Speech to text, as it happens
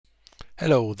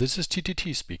Hello, this is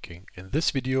TeTeT speaking. In this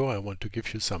video I want to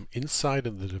give you some insight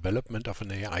in the development of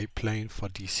an AI plane for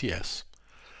DCS,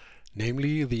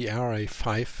 namely the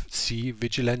RA-5C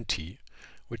Vigilante,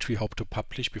 which we hope to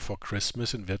publish before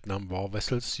Christmas in Vietnam War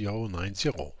Vessels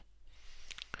 090.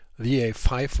 The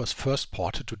RA-5 was first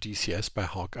ported to DCS by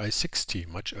RA-5C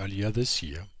much earlier this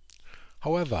year.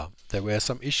 However, there were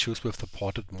some issues with the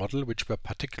ported model which were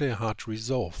particularly hard to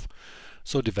resolve,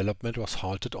 so development was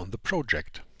halted on the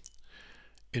project.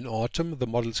 In autumn, the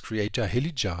model's creator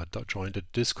Helijah joined a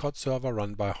Discord server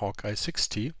run by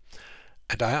RA-5C,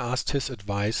 and I asked his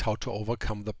advice how to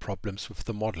overcome the problems with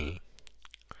the model.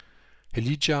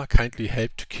 Helijah kindly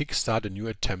helped to kickstart a new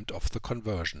attempt of the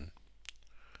conversion.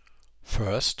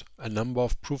 First, a number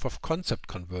of proof-of-concept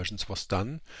conversions was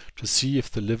done to see if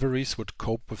the liveries would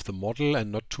cope with the model and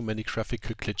not too many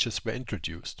graphical glitches were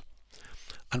introduced.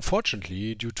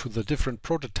 Unfortunately, due to the different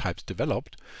prototypes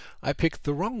developed, I picked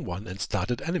the wrong one and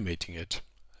started animating it.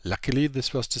 Luckily,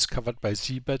 this was discovered by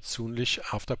seabat soonish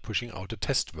after pushing out a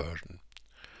test version.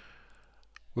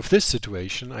 With this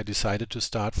situation, I decided to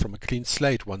start from a clean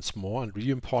slate once more and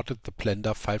re-imported the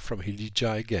Blender file from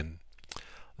Helijah again.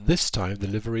 This time the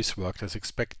liveries worked as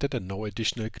expected and no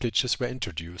additional glitches were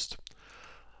introduced.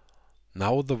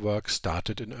 Now the work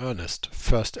started in earnest,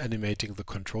 first animating the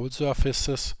control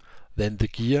surfaces, then the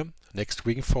gear, next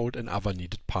wingfold and other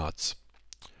needed parts.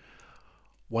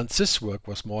 Once this work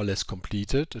was more or less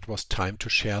completed, it was time to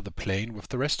share the plane with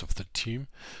the rest of the team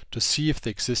to see if the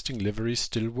existing liveries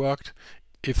still worked,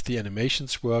 if the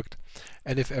animations worked,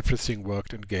 and if everything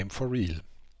worked in game for real.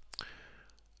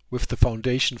 With the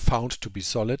foundation found to be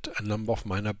solid, a number of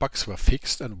minor bugs were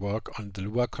fixed and work on the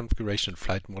Lua configuration and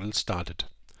flight model started.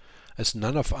 As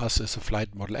none of us is a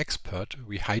flight model expert,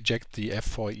 we hijacked the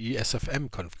F4E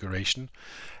SFM configuration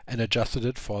and adjusted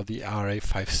it for the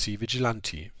RA-5C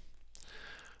Vigilante.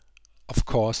 Of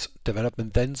course,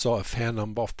 development then saw a fair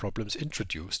number of problems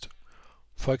introduced.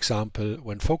 For example,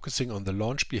 when focusing on the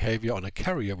launch behavior on a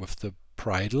carrier with the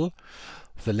bridle,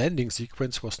 the landing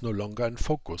sequence was no longer in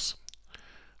focus.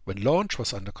 When launch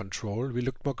was under control, we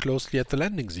looked more closely at the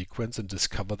landing sequence and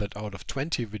discovered that out of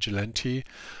 20 Vigilante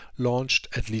launched,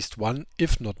 at least one,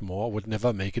 if not more, would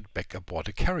never make it back aboard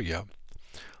a carrier.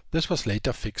 This was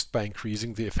later fixed by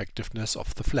increasing the effectiveness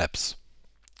of the flaps.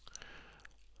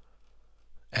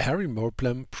 A hairy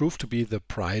problem proved to be the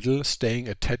bridle staying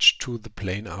attached to the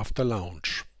plane after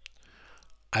launch.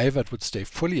 Either it would stay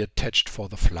fully attached for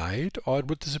the flight, or it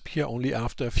would disappear only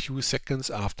after a few seconds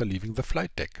after leaving the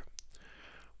flight deck.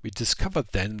 We discovered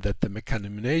then that the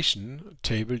mechanization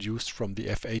table used from the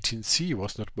F-18C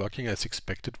was not working as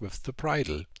expected with the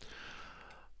bridle.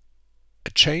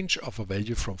 A change of a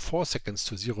value from 4 seconds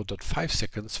to 0.5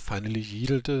 seconds finally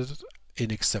yielded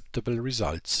unacceptable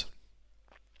results.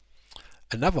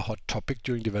 Another hot topic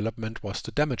during development was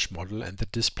the damage model and the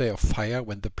display of fire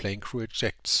when the plane crew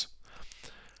ejects.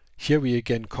 Here we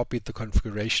again copied the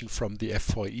configuration from the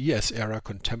F4ES era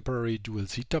contemporary dual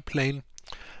zeta plane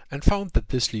and found that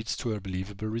this leads to a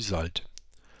believable result.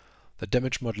 The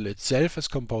damage model itself is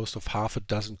composed of half a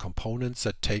dozen components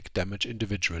that take damage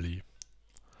individually.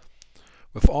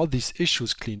 With all these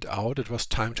issues cleaned out, it was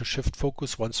time to shift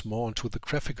focus once more onto the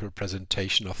graphical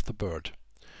presentation of the bird.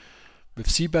 With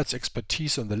seabat's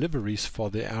expertise on the liveries for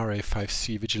the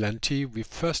RA-5C Vigilante, we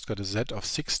first got a set of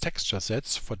 6 texture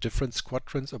sets for different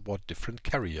squadrons aboard different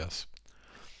carriers.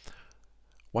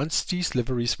 Once these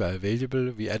liveries were available,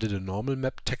 we added a normal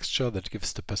map texture that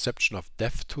gives the perception of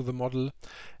depth to the model,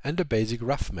 and a basic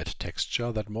rough matte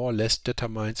texture that more or less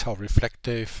determines how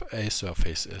reflective a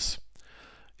surface is.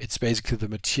 It's basically the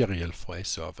material for a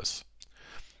surface.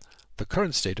 The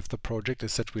current state of the project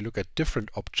is that we look at different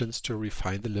options to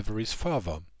refine the liveries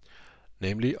further.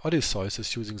 Namely, Odyseus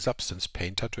is using Substance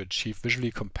Painter to achieve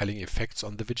visually compelling effects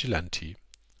on the Vigilante.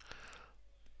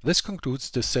 This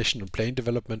concludes this session on plane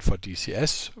development for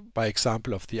DCS by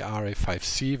example of the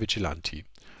RA-5C Vigilante.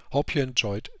 Hope you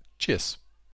enjoyed. Cheers!